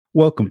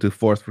Welcome to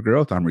Force for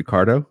Growth. I'm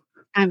Ricardo.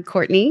 I'm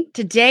Courtney.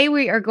 Today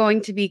we are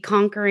going to be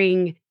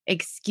conquering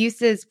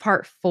excuses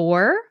part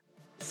 4.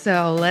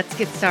 So let's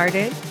get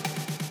started.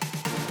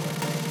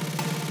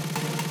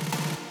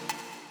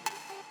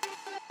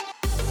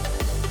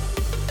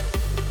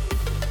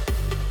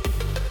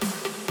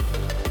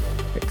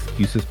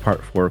 Excuses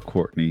part 4,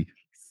 Courtney.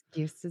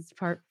 Excuses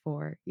part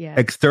 4. Yes.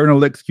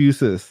 External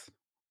excuses.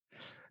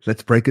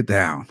 Let's break it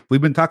down.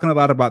 We've been talking a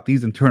lot about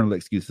these internal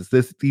excuses,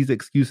 these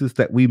excuses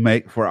that we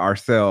make for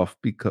ourselves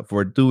because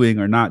for doing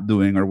or not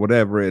doing or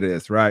whatever it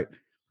is, right?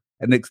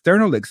 An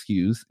external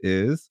excuse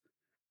is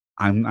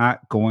I'm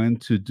not going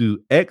to do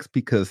X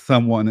because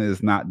someone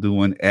is not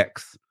doing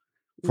X.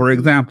 For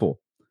example,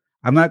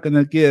 I'm not going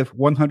to give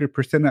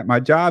 100% at my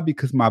job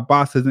because my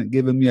boss isn't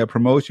giving me a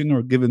promotion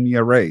or giving me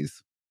a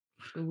raise.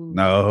 Ooh,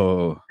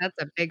 No, that's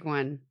a big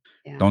one.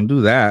 Yeah. don't do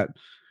that.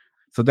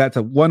 So that's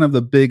one of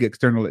the big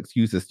external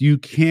excuses. You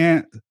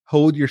can't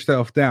hold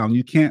yourself down.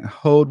 You can't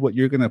hold what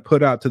you're going to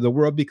put out to the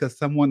world because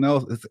someone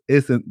else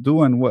isn't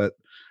doing what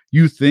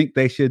you think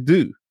they should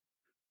do.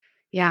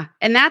 Yeah.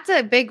 And that's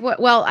a big one.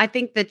 Well, I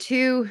think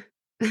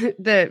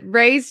the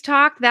raise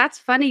talk, that's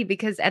funny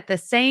because at the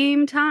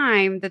same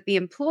time that the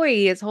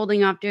employee is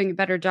holding off doing a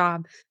better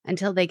job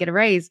until they get a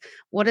raise,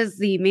 what is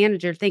the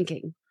manager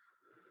thinking?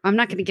 I'm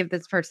not going to give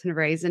this person a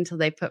raise until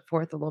they put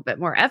forth a little bit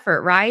more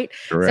effort, right?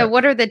 So Correct.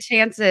 what are the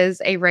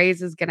chances a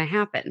raise is going to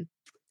happen?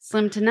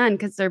 Slim to none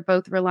because they're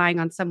both relying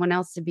on someone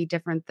else to be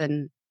different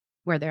than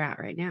where they're at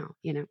right now,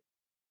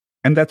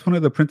 And that's one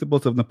of the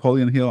principles of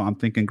Napoleon Hill on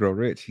Think and Grow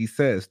Rich. He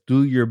says,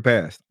 do your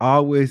best.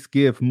 Always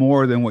give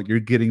more than what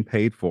you're getting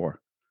paid for.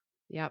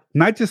 Yep.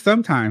 Not just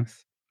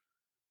sometimes,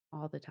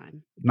 All the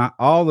time. not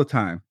all the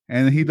time.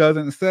 And he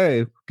doesn't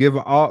say give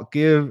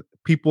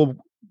people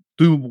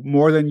do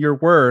more than you're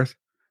worth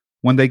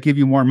when they give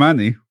you more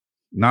money.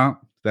 No,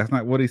 that's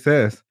not what he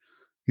says.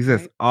 He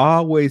says, Right.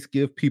 always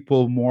give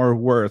people more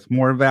worth,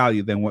 more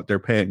value than what they're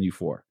paying you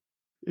for.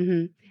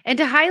 Mm-hmm. And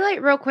to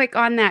highlight real quick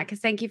on that, because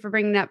thank you for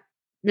bringing up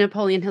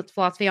Napoleon Hill's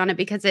philosophy on it,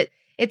 because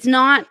it's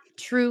not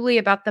truly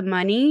about the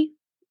money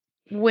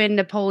when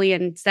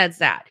Napoleon says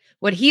that.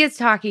 What he is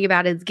talking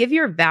about is give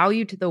your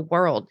value to the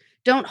world.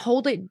 Don't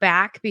hold it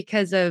back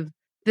because of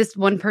this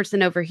one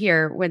person over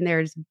here when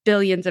there's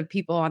billions of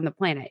people on the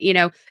planet.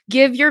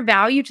 Give your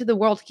value to the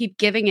world, keep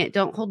giving it.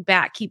 Don't hold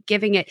back, keep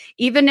giving it.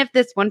 Even if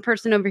this one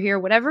person over here,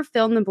 whatever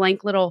fill in the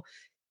blank little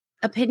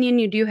opinion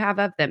you do have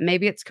of them,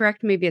 maybe it's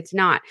correct, maybe it's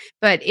not,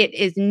 but it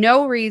is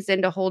no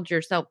reason to hold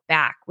yourself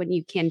back when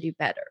you can do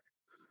better.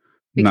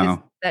 Because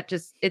No. that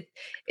just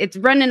it's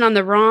running on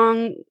the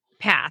wrong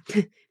path,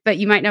 but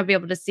you might not be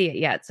able to see it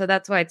yet. So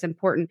that's why it's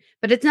important.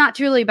 But it's not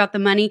truly about the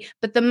money,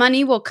 but the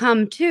money will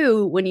come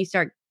too when you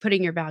start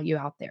putting your value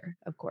out there,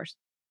 of course.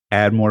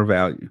 Add more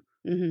value.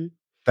 Mm-hmm.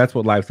 That's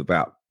what life's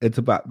about. It's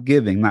about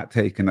giving, not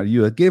taking. Are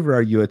you a giver or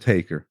are you a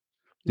taker?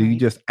 Do you Right.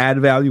 just add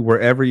value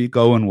wherever you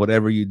go and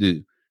whatever you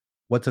do?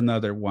 What's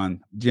another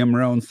one? Jim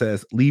Rohn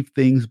says, leave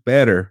things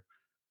better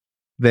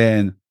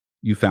than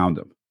you found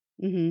them.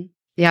 Mm-hmm.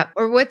 Yeah.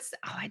 Or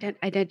I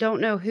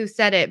don't know who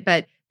said it,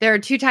 but there are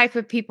two types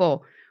of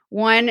people.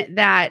 One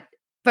that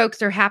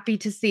folks are happy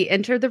to see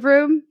enter the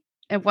room,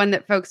 and one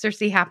that folks are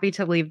happy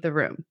to leave the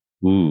room.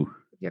 Ooh. Have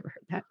you ever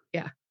heard that?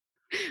 Yeah.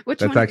 Which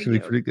That's one are actually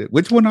you? pretty good.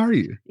 Which one are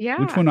you? Yeah.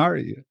 Which one are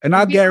you? And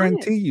And be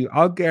honest.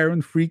 I'll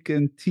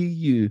guarantee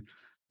you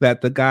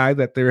that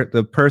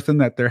the person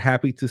that they're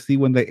happy to see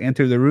when they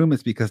enter the room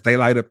is because they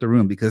light up the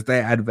room, because they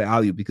add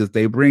value, because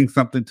they bring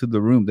something to the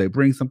room, they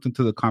bring something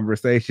to the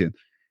conversation.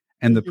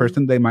 And the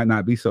person they might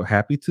not be so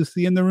happy to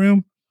see in the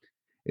room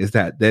is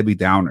that Debbie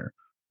Downer.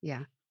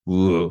 Yeah.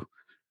 Ooh,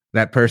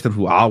 that person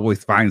who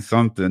always finds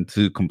something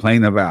to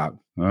complain about.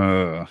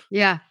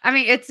 Yeah. I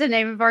mean, it's the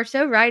name of our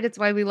show, right? It's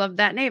why we love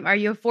that name. Are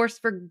you a force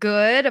for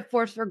good, a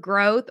force for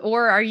growth,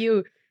 or are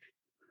you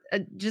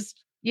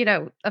just,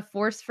 a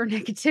force for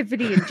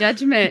negativity and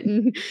judgment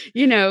and,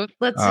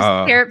 let's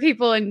just stare at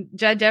people and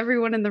judge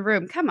everyone in the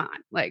room? Come on.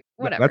 Like,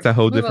 whatever. That's a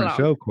whole Move different along.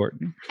 show,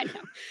 Courtney. I know.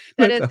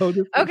 That's a whole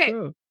different okay.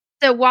 show.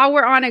 So while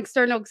we're on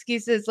external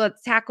excuses,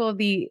 let's tackle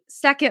the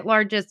second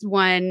largest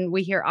one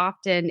we hear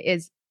often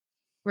is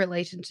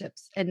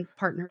relationships and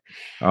partner.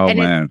 Oh, and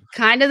man. It's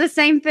kind of the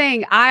same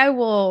thing. I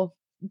will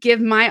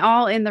give my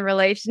all in the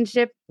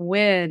relationship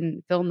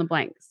when fill in the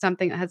blank,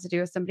 something that has to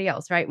do with somebody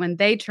else, right? When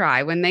they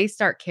try, when they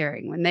start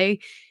caring,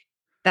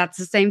 that's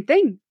the same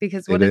thing,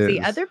 because what is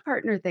the other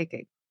partner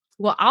thinking?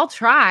 Well, I'll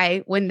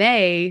try when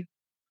they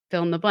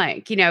fill in the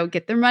blank,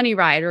 get their money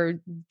right or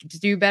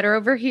do better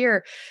over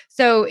here.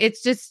 So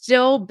it's just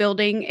still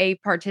building a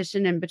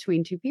partition in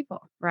between two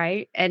people,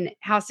 right? And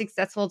how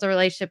successful is a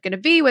relationship going to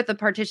be with a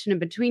partition in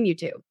between you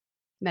two?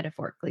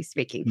 Metaphorically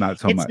speaking, Not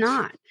so it's much.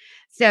 not.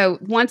 So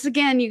once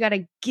again, you got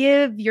to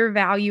give your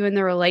value in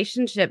the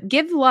relationship,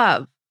 give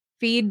love,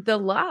 feed the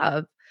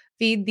love,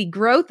 feed the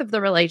growth of the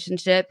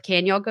relationship.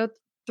 Can y'all go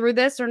through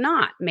this or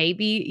not?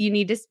 Maybe you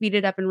need to speed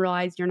it up and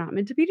realize you're not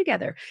meant to be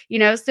together,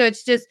 so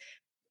it's just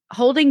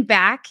holding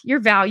back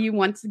your value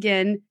once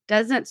again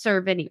doesn't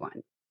serve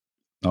anyone.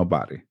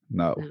 Nobody.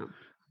 No.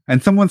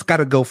 And someone's got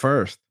to go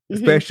first, Mhm.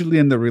 especially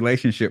in the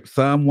relationship.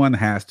 Someone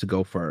has to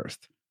go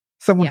first.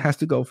 Someone Yeah. has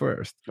to go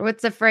first.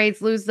 What's the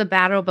phrase? Lose the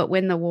battle, but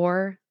win the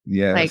war. Like,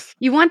 Yes.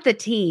 you want the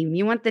team.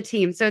 You want the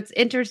team. So it's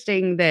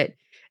interesting that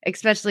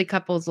especially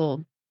couples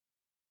will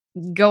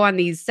go on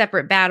these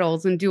separate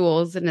battles and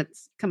duels, and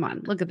it's, come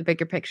on, look at the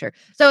bigger picture.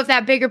 So if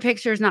that bigger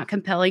picture is not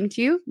compelling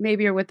to you,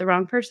 maybe you're with the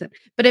wrong person.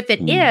 But if it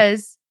Mm.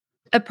 is,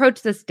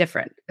 approach this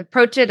different.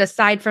 Approach it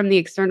aside from the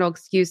external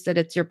excuse that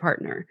it's your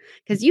partner,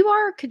 because you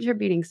are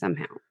contributing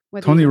somehow.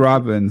 Tony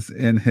Robbins,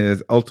 in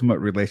his Ultimate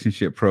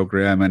Relationship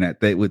Program and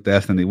at Date with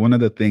Destiny, one of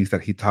the things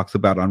that he talks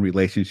about on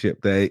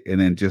Relationship Day and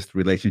then just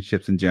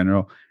relationships in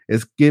general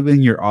is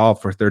giving your all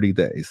for 30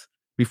 days.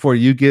 Before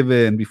you give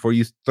in, before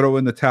you throw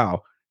in the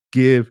towel,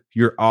 give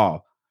your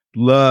all.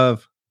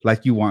 Love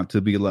like you want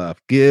to be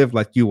loved. Give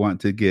like you want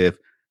to give.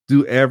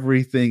 Do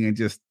everything and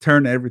just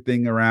turn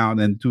everything around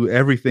and do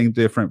everything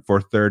different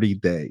for 30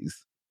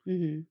 days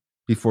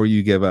before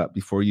you give up,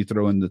 before you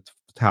throw in the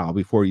towel,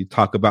 before you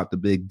talk about the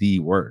big D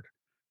word.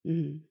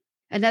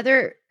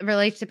 Another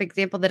relationship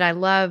example that I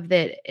love,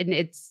 that, and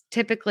it's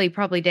typically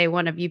probably day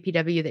one of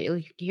UPW that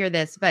you'll hear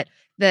this, but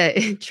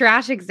the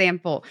trash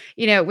example,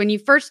 when you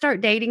first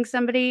start dating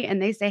somebody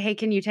and they say, "Hey,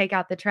 can you take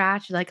out the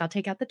trash?" You're like, "I'll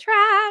take out the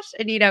trash."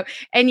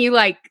 And you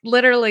like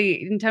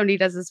literally, and Tony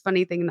does this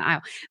funny thing in the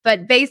aisle,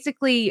 but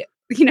basically,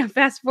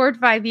 fast forward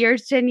 5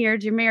 years, 10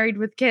 years, you're married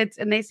with kids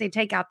and they say,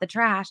 "Take out the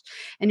trash."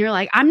 And you're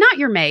like, "I'm not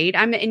your maid."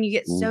 And you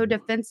get so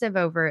defensive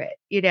over it.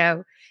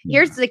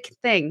 Here's the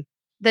thing.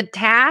 The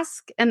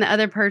task and the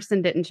other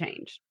person didn't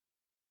change.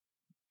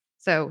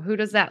 So who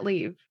does that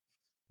leave?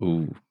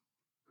 Ooh.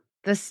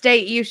 The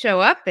state you show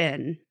up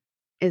in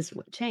is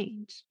what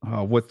changed.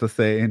 What's the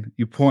saying?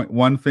 You point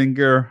one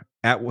finger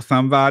at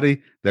somebody,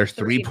 there's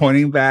three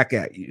pointing back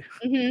at you.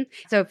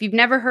 So if you've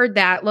never heard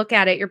that, look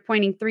at it. You're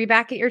pointing three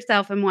back at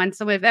yourself and one.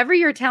 So if ever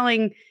you're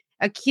telling,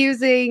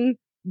 accusing,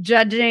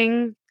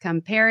 judging,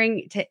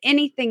 comparing to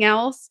anything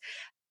else,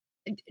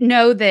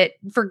 know that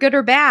for good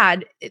or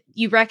bad,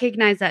 you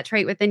recognize that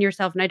trait within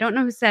yourself. And I don't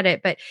know who said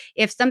it, but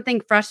if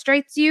something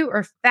frustrates you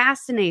or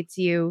fascinates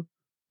you,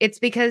 it's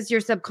because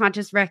your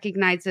subconscious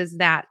recognizes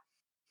that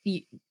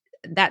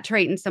that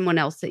trait in someone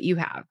else that you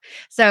have.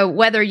 So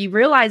whether you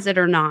realize it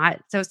or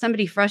not, so if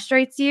somebody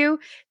frustrates you,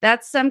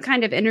 that's some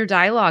kind of inner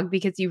dialogue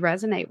because you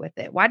resonate with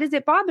it. Why does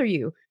it bother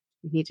you?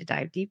 You need to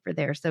dive deeper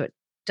there so it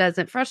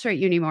doesn't frustrate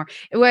you anymore.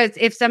 It was,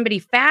 if somebody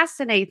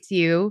fascinates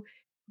you,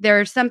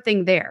 there's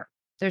something there.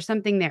 There's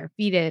something there.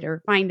 Feed it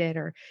or find it,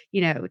 or,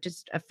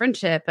 just a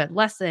friendship, a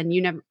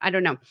lesson, I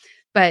don't know.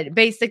 But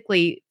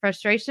basically,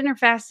 frustration or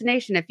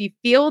fascination, if you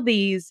feel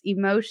these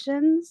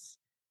emotions,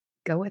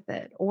 go with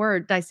it or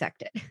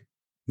dissect it.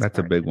 That's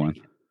a big one.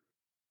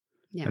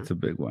 Yeah. That's a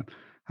big one.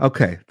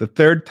 Okay. The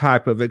third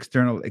type of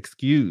external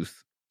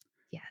excuse.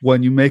 Yes.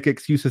 When you make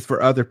excuses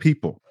for other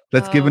people.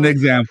 Let's give an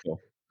example.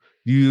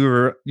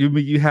 You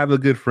have a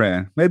good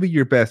friend, maybe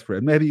your best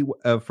friend, maybe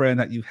a friend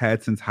that you've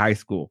had since high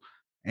school,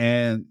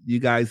 and you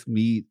guys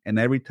meet, and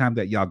every time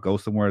that y'all go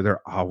somewhere,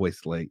 they're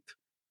always late.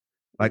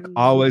 Like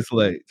always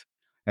late.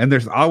 And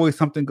there's always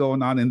something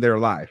going on in their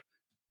life.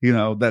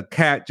 The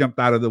cat jumped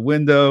out of the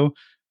window.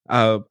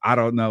 I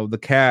don't know. The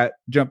cat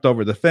jumped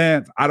over the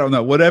fence. I don't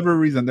know. Whatever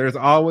reason, there's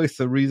always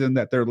a reason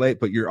that they're late,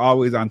 but you're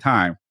always on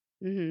time.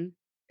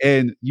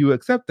 And you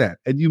accept that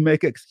and you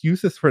make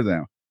excuses for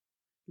them.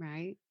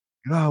 Right.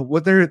 Oh,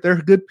 well, they're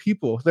good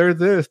people. They're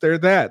this, they're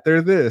that,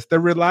 they're this, they're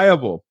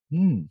reliable.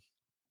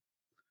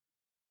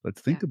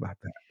 Let's think about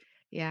that.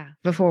 Yeah.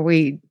 Before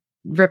we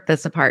rip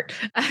this apart,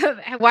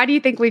 why do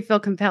you think we feel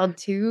compelled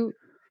to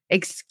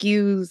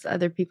excuse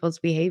other people's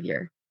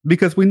behavior?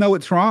 Because we know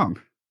it's wrong.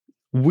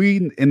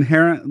 We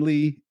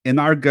inherently, in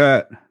our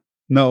gut,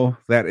 know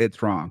that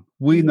it's wrong.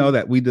 We know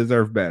that we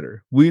deserve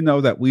better. We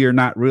know that we are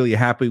not really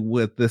happy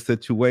with this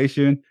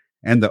situation.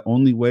 And the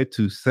only way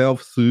to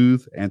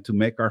self-soothe and to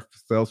make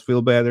ourselves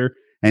feel better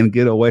and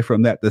get away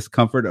from that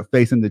discomfort of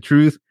facing the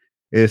truth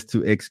is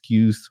to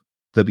excuse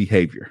the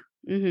behavior.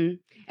 And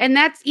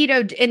that's,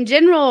 in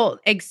general,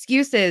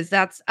 excuses.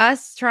 That's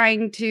us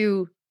trying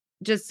to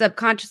just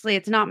subconsciously,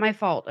 it's not my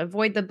fault,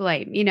 avoid the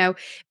blame,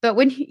 but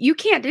when you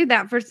can't do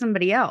that for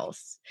somebody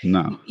else,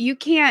 no, you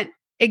can't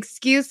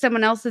excuse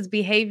someone else's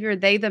behavior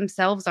they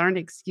themselves aren't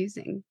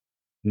excusing.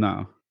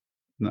 No.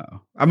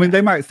 I mean,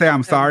 they might say,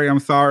 I'm sorry,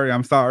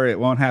 it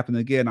won't happen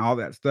again, all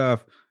that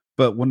stuff.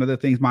 But one of the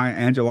things Maya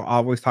Angelou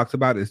always talks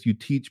about is you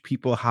teach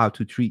people how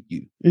to treat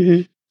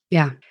you.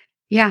 Yeah.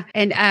 Yeah.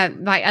 And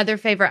my other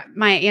favorite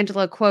Maya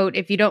Angelou quote,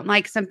 if you don't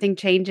like something,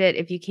 change it.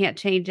 If you can't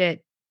change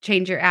it,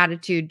 change your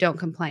attitude. Don't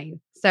complain.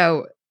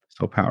 So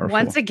powerful.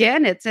 Once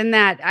again, it's in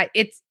that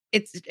it's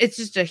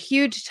just a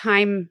huge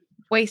time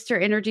waster,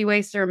 energy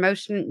waster,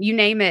 emotion, you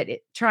name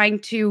it, trying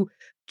to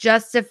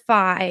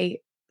justify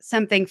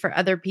something for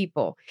other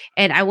people.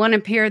 And I want to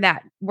pair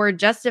that word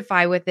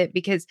justify with it,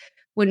 because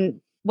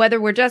whether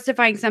we're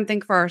justifying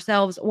something for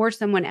ourselves or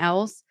someone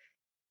else,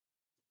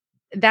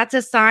 that's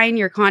a sign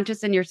your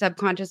conscious and your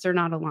subconscious are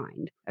not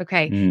aligned.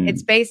 Okay.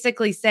 It's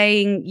basically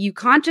saying you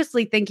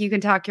consciously think you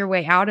can talk your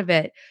way out of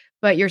it,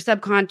 but your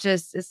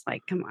subconscious is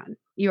like, come on,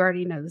 you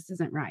already know this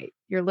isn't right.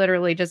 You're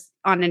literally just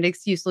on an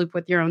excuse loop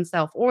with your own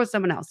self or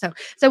someone else.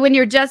 So when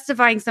you're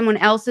justifying someone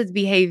else's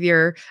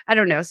behavior, I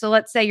don't know. So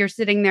let's say you're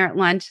sitting there at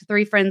lunch,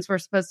 3 friends were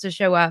supposed to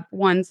show up,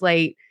 one's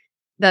late,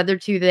 the other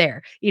 2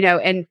 there,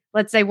 and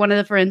let's say one of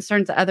the friends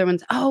turns to the other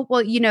ones, oh,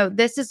 well,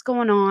 this is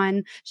going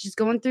on. She's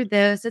going through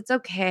this. It's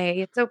okay.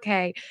 It's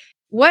okay.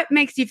 What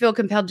makes you feel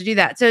compelled to do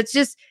that? So it's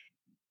just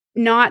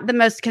not the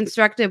most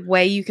constructive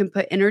way you can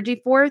put energy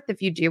forth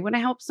if you do want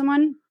to help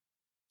someone.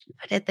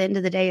 But at the end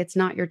of the day, it's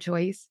not your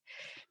choice.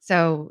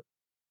 So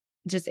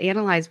just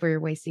analyze where you're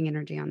wasting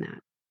energy on that.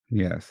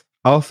 Yes.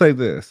 I'll say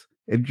this.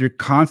 If you're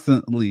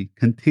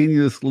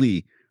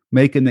continuously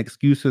making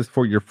excuses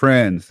for your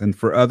friends and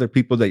for other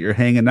people that you're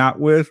hanging out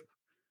with,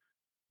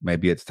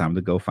 maybe it's time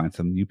to go find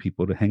some new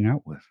people to hang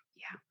out with.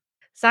 Yeah.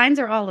 Signs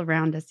are all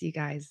around us, you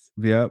guys.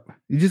 Yep.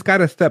 You just got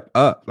to step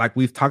up. Like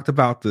we've talked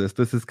about this.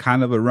 This is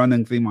kind of a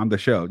running theme on the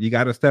show. You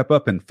got to step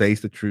up and face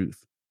the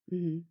truth.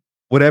 Mm-hmm.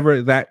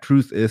 Whatever that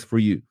truth is for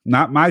you.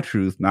 Not my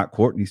truth, not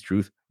Courtney's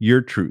truth,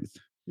 your truth.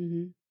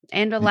 Mm-hmm.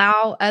 And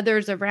allow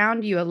others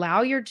around you,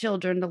 allow your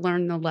children to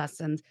learn the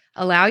lessons,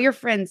 allow your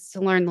friends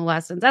to learn the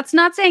lessons. That's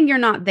not saying you're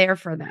not there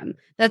for them.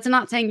 That's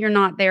not saying you're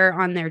not there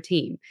on their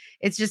team.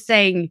 It's just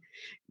saying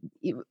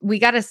we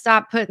got to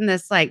stop putting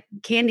this like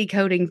candy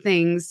coating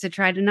things to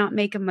try to not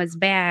make them as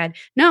bad.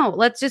 No,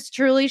 let's just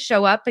truly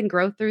show up and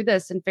grow through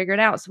this and figure it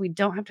out so we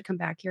don't have to come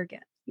back here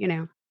again,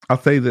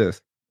 I'll say this.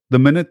 The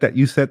minute that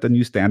you set the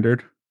new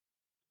standard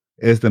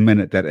is the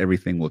minute that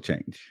everything will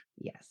change.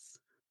 Yes.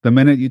 The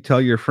minute you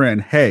tell your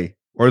friend, hey,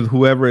 or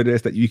whoever it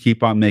is that you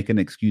keep on making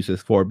excuses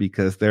for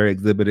because they're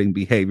exhibiting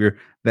behavior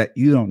that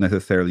you don't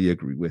necessarily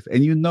agree with,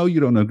 and you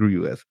don't agree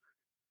with,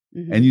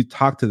 and you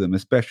talk to them,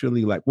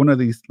 especially like one of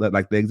these,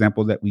 like the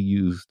example that we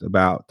used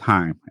about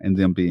time and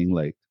them being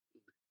late.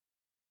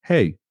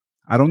 Hey,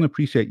 I don't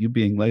appreciate you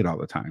being late all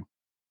the time.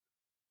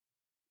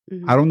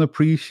 I don't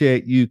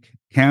appreciate you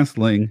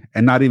canceling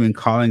and not even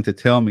calling to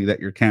tell me that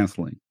you're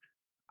canceling.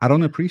 I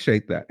don't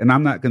appreciate that. And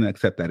I'm not going to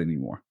accept that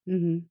anymore.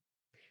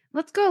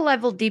 Let's go a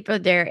level deeper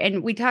there.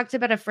 And we talked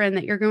about a friend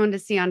that you're going to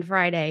see on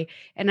Friday,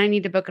 and I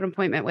need to book an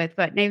appointment with,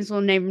 but names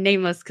will name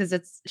nameless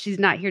because she's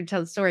not here to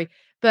tell the story.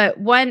 But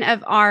one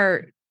of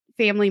our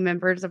family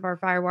members of our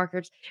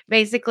firewalkers,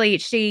 basically,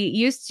 she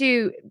used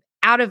to,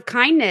 out of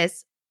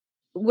kindness,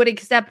 would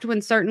accept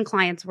when certain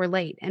clients were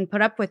late and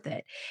put up with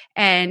it.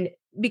 And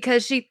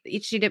because she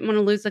didn't want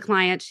to lose the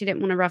client, she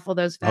didn't want to ruffle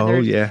those feathers.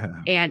 Oh, yeah.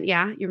 And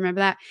yeah, you remember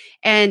that?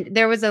 And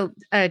there was a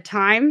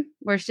time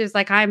where she was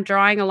like, I'm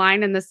drawing a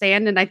line in the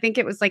sand. And I think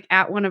it was like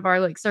at one of our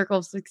like Circle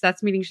of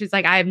Success meetings, she's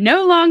like, I am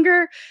no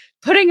longer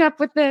putting up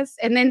with this.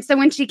 And then so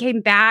when she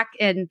came back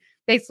and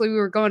basically we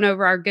were going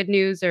over our good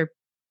news or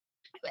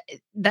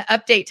the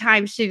update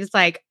time, she was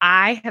like,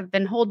 I have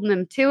been holding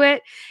them to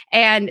it.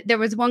 And there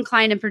was one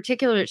client in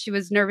particular that she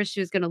was nervous she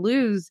was going to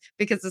lose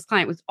because this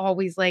client was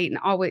always late and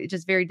always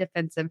just very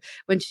defensive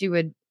when she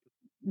would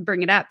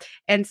bring it up.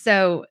 And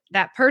so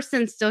that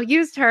person still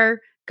used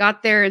her,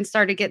 got there and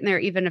started getting there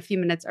even a few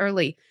minutes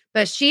early.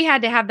 But she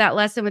had to have that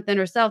lesson within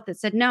herself that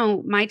said,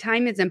 no, my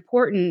time is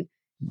important.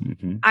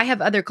 I have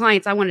other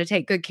clients I want to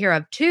take good care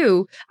of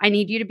too. I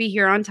need you to be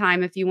here on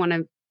time if you want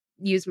to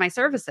use my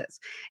services.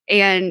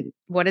 And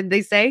what did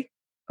they say?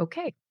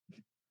 Okay.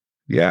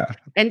 Yeah.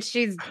 And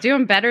she's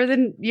doing better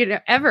than,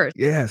 ever.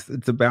 Yes.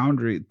 It's a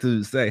boundary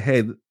to say,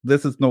 hey,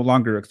 this is no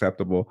longer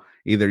acceptable.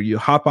 Either you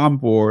hop on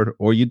board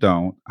or you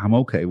don't. I'm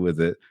okay with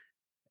it.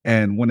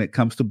 And when it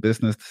comes to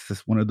business, this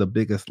is one of the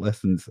biggest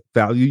lessons.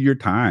 Value your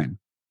time.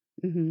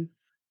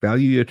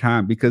 Value your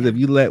time. Because if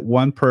you let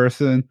one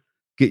person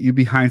get you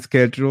behind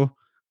schedule,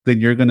 then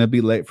you're going to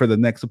be late for the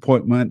next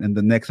appointment and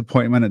the next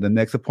appointment and the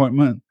next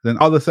appointment. Then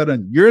all of a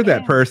sudden you're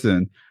that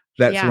person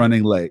that's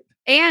running late.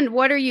 And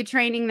what are you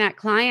training that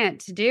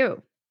client to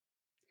do?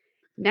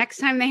 Next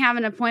time they have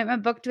an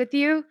appointment booked with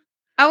you,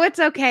 oh, it's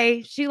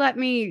okay. She let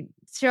me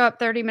show up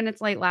 30 minutes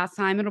late last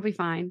time. It'll be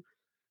fine.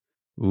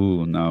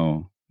 Ooh,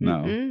 no.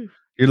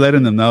 You're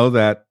letting them know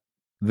that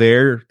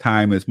their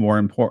time is more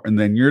important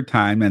than your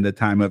time and the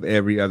time of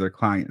every other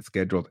client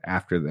scheduled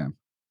after them.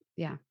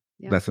 Yeah.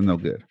 Yep. That's a no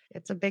good.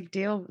 It's a big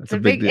deal. It's a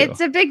big deal. It's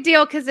a big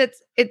deal because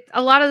it's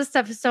a lot of the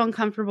stuff is so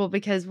uncomfortable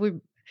because we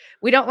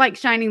don't like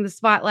shining the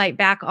spotlight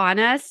back on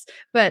us.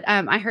 But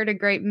I heard a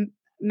great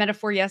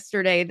metaphor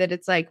yesterday that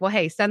it's like, well,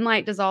 hey,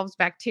 sunlight dissolves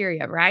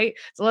bacteria, right?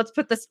 So let's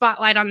put the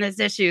spotlight on this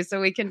issue so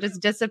we can just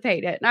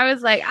dissipate it. And I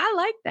was like, I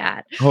like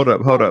that. Hold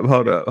up,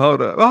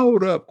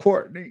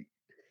 Courtney.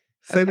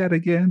 Say that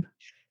again.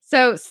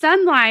 So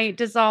sunlight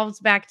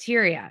dissolves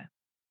bacteria.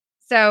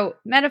 So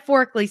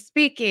metaphorically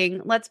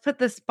speaking, let's put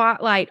the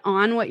spotlight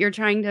on what you're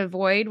trying to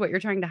avoid, what you're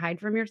trying to hide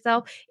from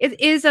yourself.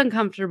 It is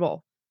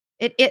uncomfortable.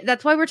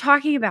 That's why we're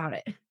talking about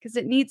it, because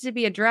it needs to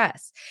be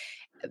addressed.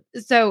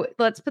 So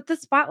let's put the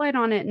spotlight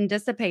on it and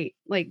dissipate,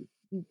 like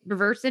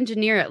reverse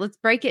engineer it. Let's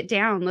break it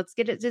down. Let's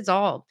get it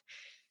dissolved.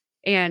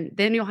 And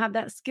then you'll have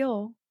that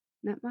skill,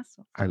 that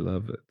muscle. I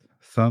love it.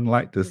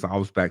 Sunlight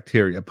dissolves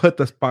bacteria. Put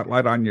the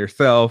spotlight on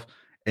yourself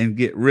and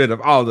get rid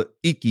of all the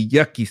icky,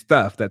 yucky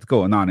stuff that's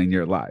going on in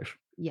your life.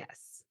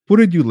 Yes. What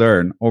did you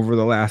learn over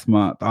the last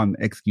month on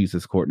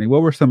excuses, Courtney?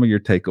 What were some of your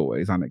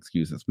takeaways on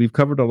excuses? We've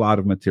covered a lot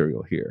of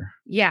material here.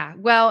 Yeah.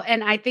 Well,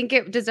 and I think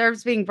it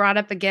deserves being brought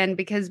up again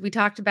because we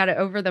talked about it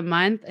over the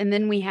month. And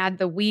then we had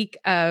the week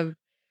of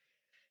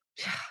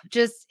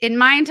just in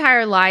my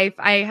entire life,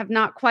 I have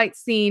not quite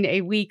seen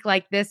a week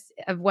like this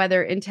of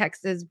weather in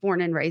Texas, born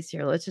and raised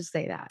here. Let's just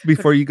say that.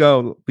 Before you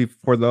go,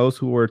 for those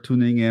who are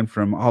tuning in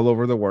from all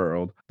over the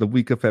world, the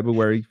week of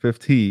February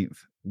 15th,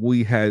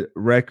 we had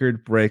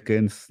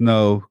record-breaking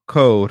snow,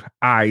 cold,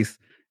 ice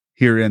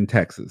here in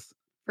Texas.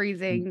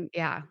 Freezing,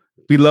 yeah.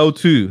 Below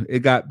 2, it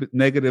got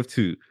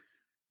 -2.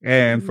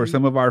 And for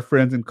some of our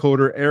friends in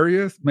colder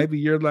areas, maybe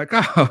you're like,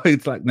 oh,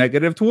 it's like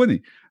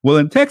 -20. Well,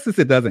 in Texas,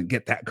 it doesn't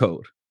get that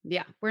cold.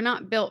 Yeah, we're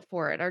not built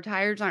for it. Our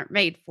tires aren't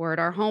made for it.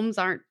 Our homes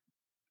aren't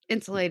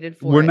insulated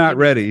for it. We're not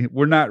ready.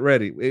 We're not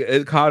ready.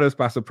 It caught us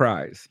by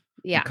surprise.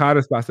 Yeah. It caught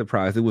us by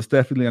surprise. It was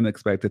definitely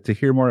unexpected. To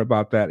hear more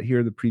about that,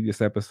 hear the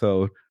previous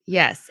episode.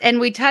 Yes. And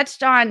we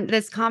touched on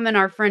this comment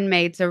our friend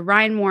made. So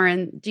Ryan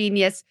Warren,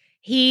 genius,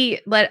 he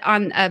let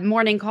on a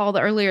morning call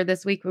earlier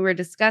this week, we were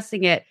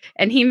discussing it.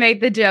 And he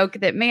made the joke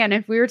that, man,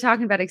 if we were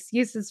talking about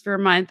excuses for a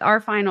month, our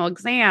final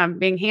exam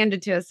being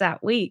handed to us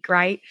that week,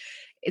 right?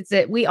 It's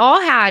that we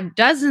all had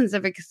dozens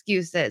of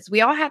excuses.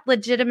 We all had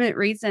legitimate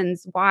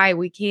reasons why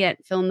we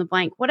can't fill in the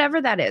blank,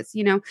 whatever that is,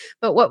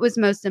 But what was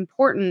most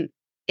important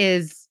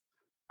is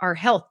our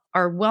health,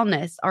 our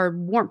wellness, our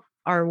warmth,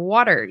 our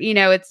water,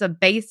 it's the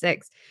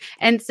basics.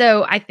 And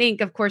so I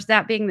think, of course,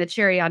 that being the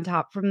cherry on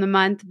top from the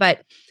month,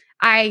 but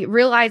I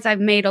realize I've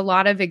made a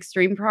lot of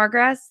extreme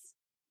progress,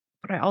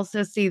 but I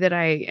also see that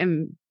I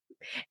am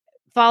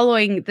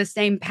following the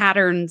same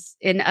patterns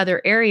in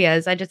other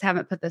areas. I just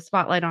haven't put the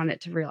spotlight on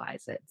it to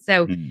realize it.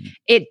 So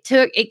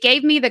it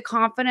gave me the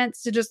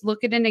confidence to just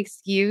look at an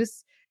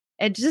excuse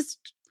and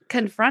just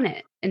confront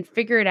it and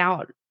figure it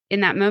out in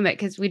that moment.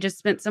 Cause we just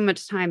spent so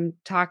much time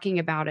talking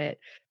about it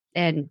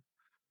and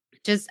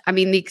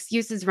the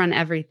excuses run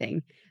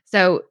everything.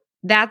 So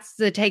that's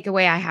the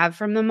takeaway I have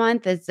from the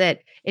month is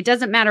that it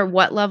doesn't matter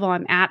what level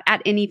I'm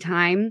at any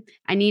time.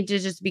 I need to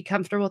just be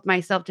comfortable with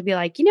myself to be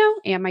like,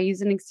 am I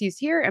using an excuse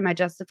here? Am I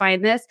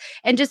justifying this?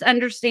 And just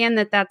understand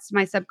that that's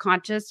my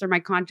subconscious or my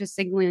conscious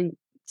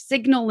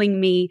signaling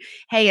me,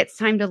 hey, it's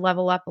time to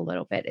level up a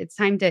little bit. It's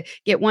time to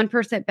get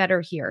 1%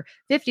 better here,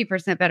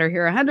 50% better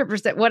here,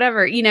 100%,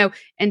 whatever,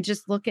 and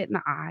just look it in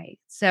the eye.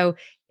 So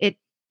it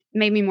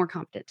made me more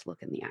confident to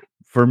look in the eye.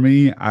 For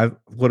me,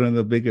 one of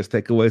the biggest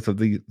takeaways of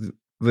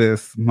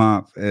this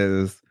month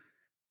is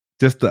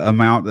just the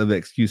amount of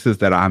excuses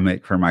that I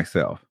make for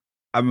myself.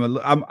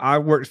 I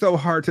worked so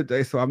hard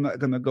today, so I'm not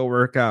going to go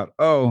work out.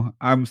 Oh,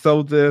 I'm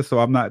so this, so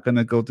I'm not going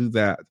to go do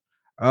that.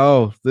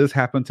 Oh, this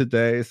happened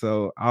today,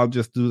 so I'll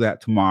just do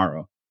that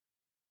tomorrow.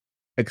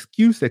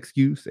 Excuse.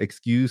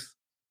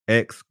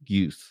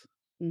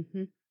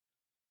 Mm-hmm.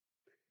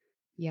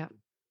 Yeah.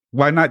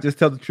 Why not just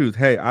tell the truth?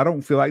 Hey, I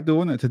don't feel like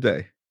doing it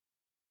today.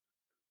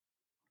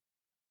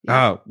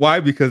 Yeah.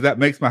 Why? Because that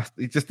makes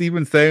just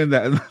even saying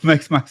that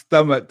makes my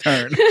stomach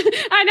turn.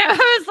 I know.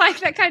 I was like,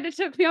 that kind of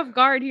took me off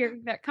guard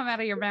hearing that come out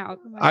of your mouth.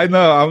 I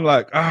know. I'm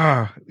like,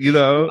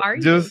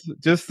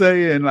 just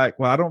saying like,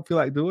 well, I don't feel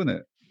like doing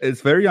it.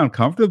 It's very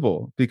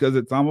uncomfortable because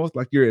it's almost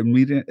like you're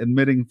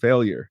admitting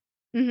failure.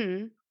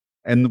 Mm-hmm.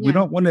 And we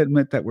don't want to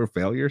admit that we're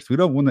failures. We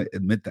don't want to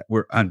admit that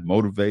we're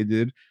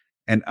unmotivated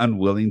and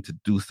unwilling to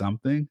do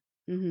something.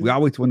 Mm-hmm. We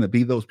always want to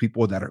be those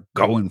people that are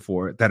going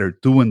for it, that are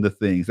doing the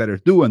things, that are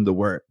doing the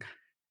work.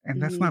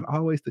 And that's not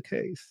always the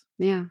case.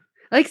 Yeah.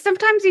 Like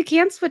sometimes you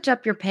can switch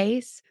up your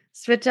pace,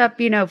 switch up,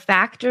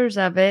 factors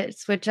of it,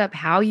 switch up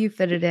how you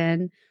fit it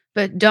in,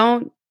 but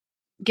don't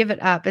give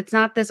it up. It's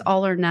not this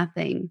all or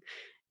nothing.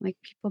 Like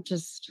people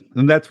just.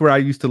 And that's where I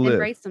used to live.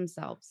 Embrace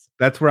themselves.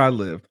 That's where I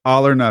lived.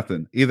 All or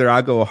nothing. Either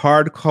I go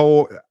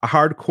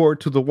hardcore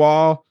to the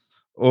wall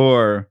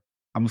or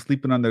I'm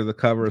sleeping under the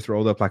covers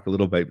rolled up like a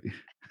little baby.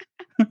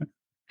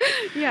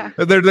 Yeah.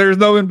 There's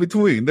no in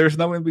between. There's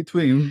no in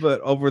between. But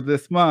over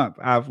this month,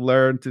 I've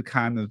learned to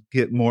kind of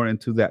get more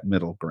into that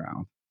middle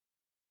ground.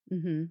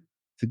 Mm-hmm.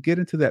 To get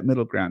into that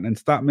middle ground and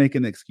stop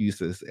making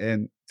excuses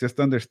and just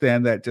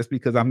understand that just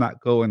because I'm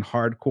not going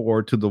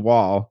hardcore to the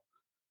wall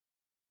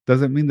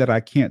doesn't mean that I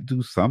can't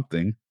do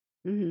something.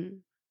 Mm-hmm.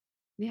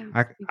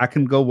 Yeah. I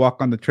can go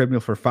walk on the treadmill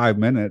for 5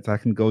 minutes. I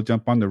can go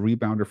jump on the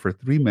rebounder for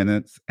 3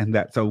 minutes, and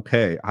that's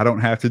okay. I don't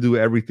have to do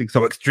everything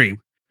so extreme.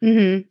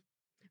 Mm-hmm.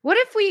 What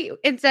if we,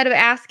 instead of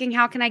asking,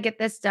 how can I get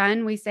this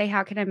done, we say,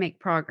 how can I make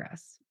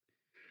progress?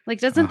 Like,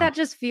 doesn't that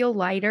just feel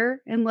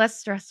lighter and less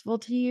stressful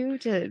to you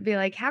to be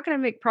like, how can I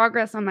make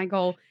progress on my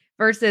goal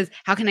versus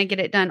how can I get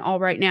it done all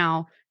right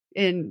now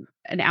in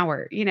an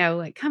hour?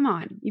 Like, come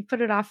on, you put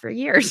it off for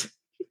years.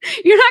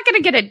 You're not going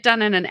to get it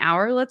done in an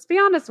hour. Let's be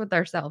honest with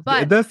ourselves.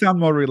 But it does sound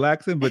more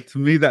relaxing, but to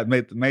me, that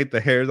made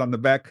the hairs on the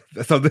back.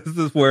 So this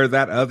is where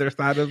that other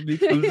side of me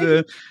comes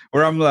in,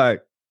 where I'm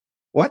like,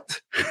 what?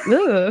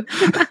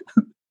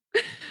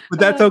 But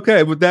that's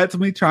okay. But that's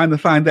me trying to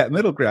find that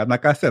middle ground.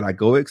 Like I said, I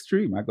go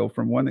extreme. I go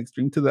from one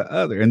extreme to the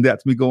other. And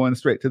that's me going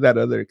straight to that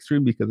other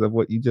extreme because of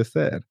what you just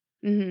said.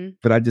 Mm-hmm.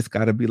 But I just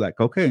got to be like,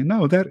 okay,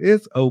 no, that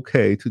is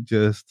okay to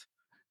just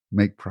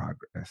make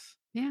progress.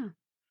 Yeah.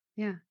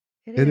 Yeah.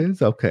 It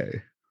is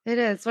okay. It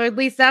is. Or at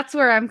least that's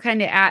where I'm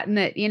kind of at. And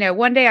that,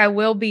 one day I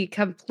will be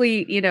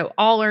complete,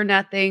 all or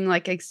nothing,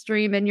 like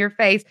extreme in your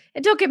face.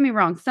 And don't get me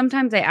wrong.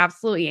 Sometimes I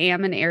absolutely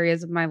am in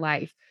areas of my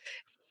life.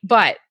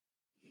 But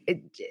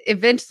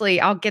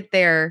eventually I'll get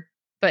there.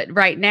 But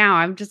right now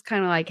I'm just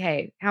kind of like,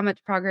 hey, how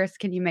much progress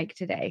can you make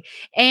today?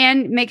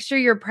 And make sure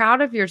you're proud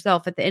of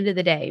yourself at the end of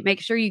the day.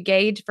 Make sure you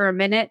gauge for a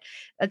minute.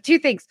 Two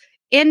things.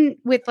 In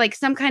with like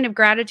some kind of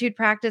gratitude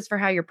practice for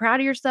how you're proud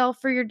of yourself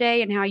for your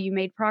day and how you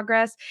made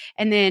progress.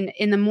 And then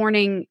in the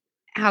morning,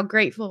 how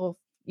grateful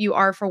you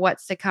are for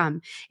what's to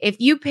come.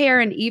 If you pair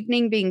an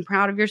evening being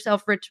proud of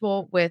yourself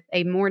ritual with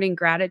a morning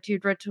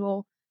gratitude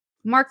ritual,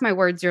 mark my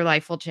words, your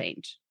life will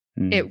change.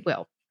 It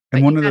will.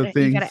 And one of the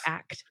things, you got to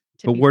act.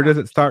 But where does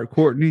it start,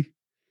 Courtney?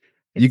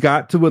 You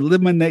got to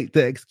eliminate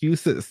the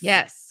excuses.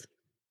 Yes.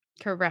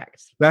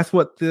 Correct. That's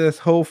what this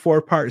whole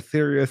 4-part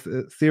series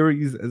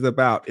is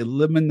about,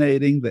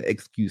 eliminating the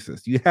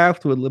excuses. You have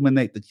to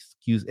eliminate the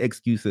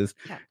excuses.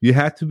 Yeah. You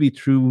have to be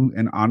true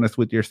and honest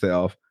with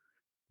yourself.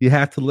 You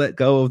have to let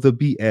go of the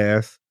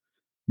BS.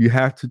 You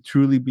have to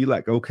truly be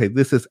like, okay,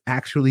 this is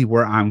actually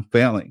where I'm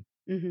failing.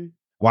 Mm-hmm.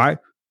 Why?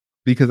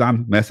 Because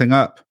I'm messing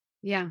up.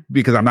 Yeah.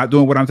 Because I'm not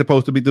doing what I'm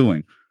supposed to be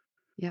doing.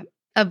 Yep.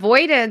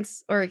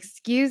 Avoidance or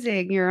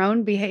excusing your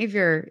own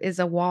behavior is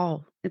a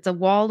wall. It's a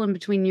wall in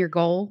between your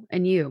goal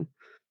and you.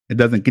 It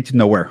doesn't get you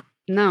nowhere.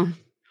 No,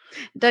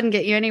 it doesn't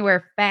get you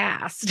anywhere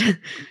fast.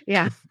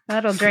 Yeah,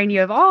 that'll drain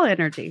you of all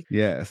energy.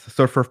 Yes.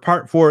 So for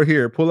part 4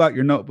 here, pull out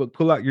your notebook,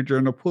 pull out your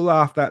journal, pull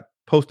off that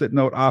Post-it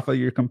note off of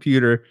your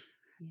computer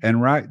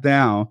and write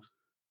down,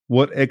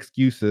 what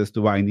excuses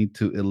do I need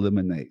to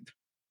eliminate?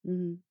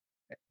 Mm-hmm.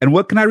 And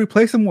what can I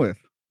replace them with?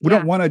 We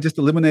don't want to just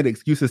eliminate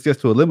excuses just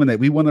to eliminate.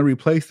 We want to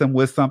replace them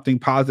with something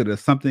positive,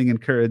 something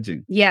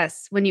encouraging.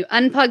 Yes. When you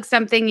unplug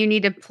something, you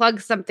need to plug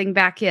something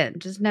back in.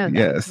 Just know that.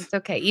 Yes. It's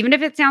okay. Even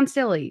if it sounds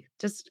silly,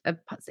 just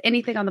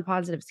anything on the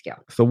positive scale.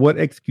 So what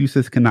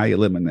excuses can I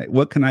eliminate?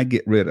 What can I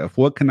get rid of?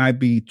 What can I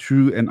be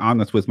true and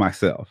honest with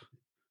myself?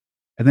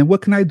 And then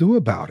what can I do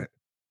about it?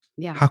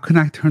 Yeah. How can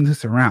I turn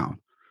this around?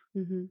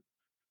 Mm-hmm.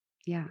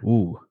 Yeah.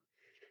 Ooh.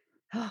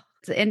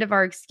 It's the end of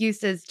our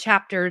excuses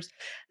chapters.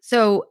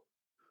 So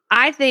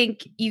I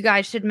think you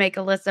guys should make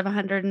a list of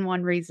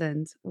 101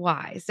 reasons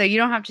why. So you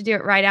don't have to do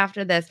it right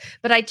after this,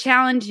 but I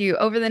challenge you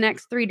over the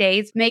next 3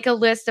 days, make a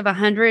list of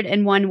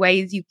 101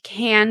 ways you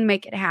can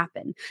make it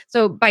happen.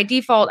 So by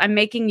default, I'm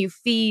making you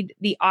feed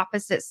the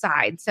opposite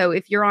side. So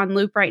if you're on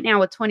loop right now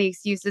with 20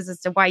 excuses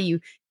as to why you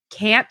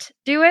can't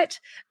do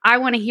it, I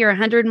want to hear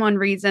 101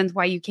 reasons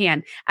why you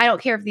can. I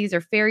don't care if these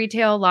are fairy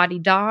tale,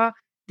 la-di-da,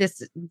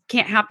 this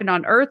can't happen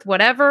on earth,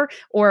 whatever,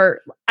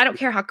 or I don't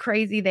care how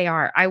crazy they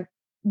are. I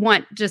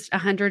want just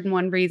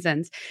 101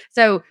 reasons.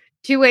 So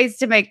 2 ways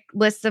to make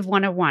lists of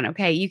 101.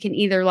 Okay. You can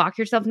either lock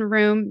yourself in a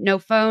room, no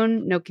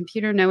phone, no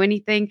computer, no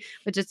anything,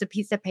 but just a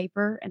piece of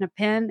paper and a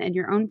pen and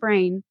your own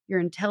brain,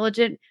 your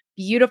intelligent,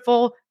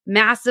 beautiful,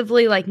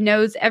 massively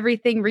knows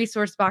everything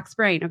resource box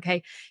brain.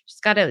 Okay.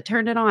 Just got to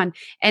turn it on.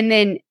 And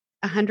then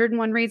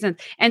 101 reasons.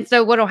 And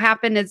so what'll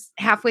happen is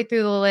halfway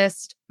through the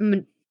list,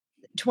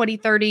 20,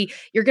 30,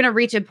 you're going to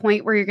reach a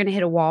point where you're going to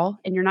hit a wall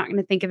and you're not going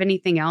to think of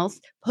anything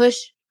else. Push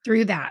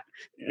through that,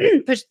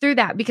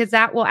 because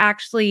that will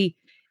actually,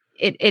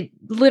 it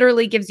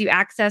literally gives you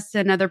access to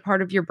another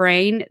part of your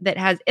brain that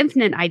has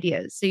infinite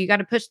ideas. So you got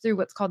to push through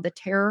what's called the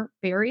terror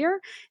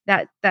barrier,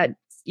 that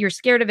you're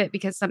scared of it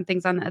because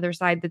something's on the other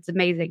side that's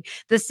amazing.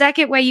 The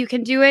second way you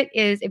can do it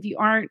is, if you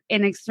aren't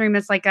an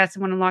extremist like us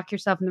and want to lock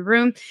yourself in the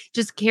room,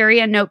 just carry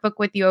a notebook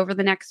with you over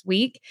the next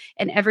week.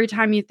 And every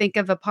time you think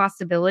of a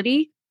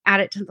possibility, add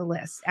it to the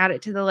list,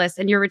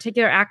 and your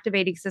reticular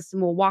activating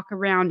system will walk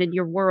around in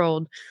your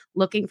world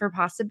looking for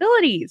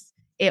possibilities.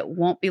 It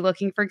won't be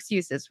looking for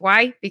excuses.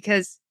 Why?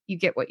 Because you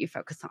get what you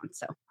focus on.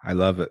 So I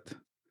love it.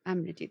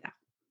 I'm going to do that.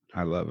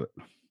 I love it.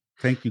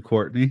 Thank you,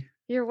 Courtney.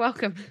 You're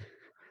welcome.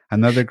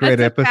 Another great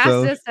That's the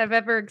episode. fastest I've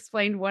ever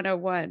explained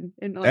 101.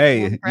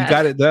 Hey, you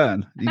got it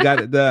done. You got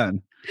it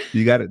done.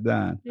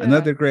 Yeah.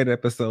 Another great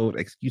episode.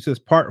 Excuses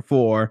Part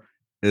 4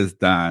 is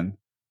done.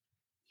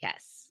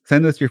 Yes.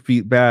 Send us your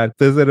feedback.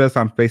 Visit us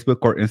on Facebook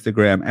or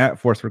Instagram at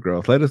Force for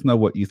Growth. Let us know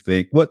what you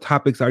think. What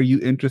topics are you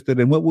interested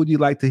in? What would you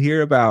like to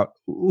hear about?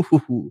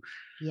 Ooh.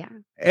 Yeah.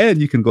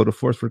 And you can go to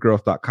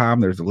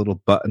forceforgrowth.com. There's a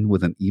little button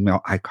with an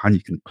email icon.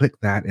 You can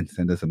click that and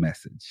send us a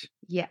message.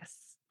 Yes.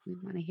 We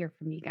want to hear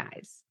from you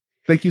guys.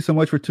 Thank you so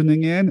much for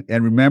tuning in.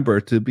 And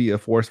remember to be a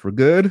force for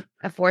good,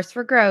 a force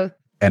for growth,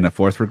 and a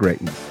force for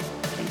greatness.